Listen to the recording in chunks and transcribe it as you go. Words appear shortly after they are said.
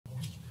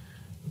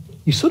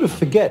You sort of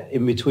forget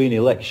in between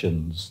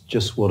elections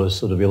just what a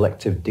sort of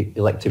elective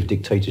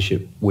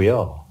dictatorship we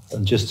are,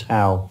 and just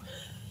how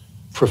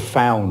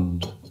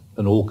profound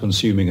and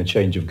all-consuming a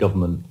change of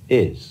government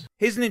is.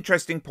 Here's an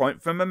interesting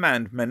point from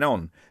Amand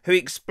Menon, who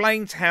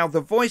explains how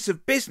the voice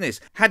of business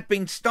had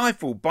been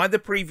stifled by the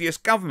previous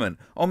government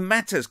on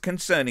matters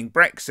concerning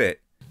Brexit.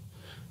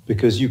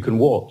 Because you can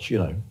watch,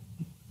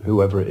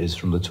 whoever it is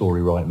from the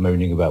Tory right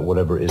moaning about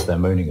whatever it is they're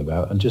moaning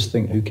about and just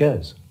think, who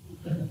cares?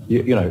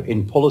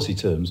 In policy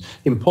terms,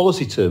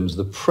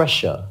 the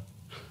pressure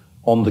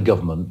on the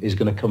government is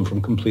going to come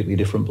from completely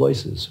different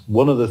places.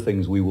 One of the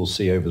things we will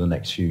see over the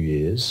next few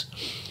years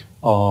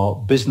are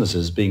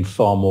businesses being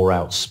far more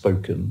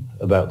outspoken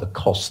about the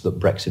costs that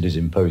Brexit is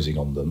imposing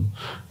on them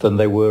than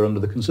they were under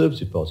the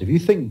Conservative Party. If you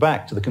think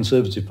back to the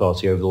Conservative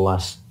Party over the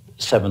last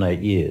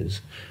 7-8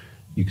 years,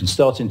 you can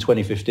start in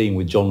 2015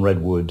 with John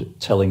Redwood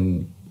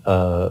telling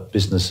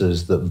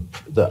businesses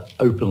that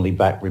openly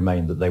back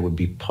Remain that they would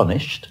be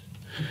punished.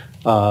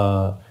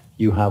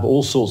 You have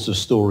all sorts of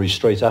stories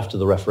straight after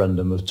the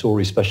referendum of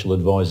Tory special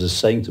advisors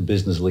saying to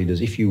business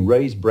leaders, if you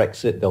raise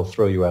Brexit, they'll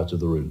throw you out of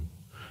the room.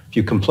 If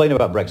you complain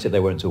about Brexit,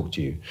 they won't talk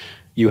to you.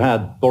 You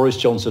had Boris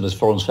Johnson as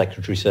Foreign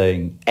Secretary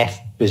saying, F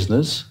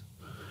business.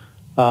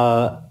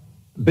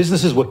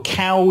 Businesses were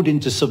cowed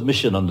into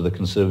submission under the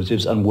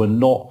Conservatives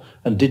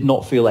and did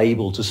not feel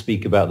able to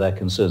speak about their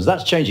concerns.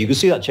 That's changing. You can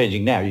see that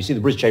changing now. You see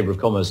the British Chamber of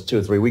Commerce 2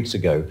 or 3 weeks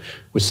ago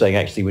was saying,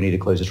 actually, we need a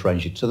closer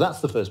relationship. So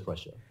that's the first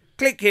pressure.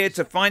 Click here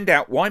to find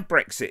out why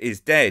Brexit is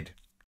dead.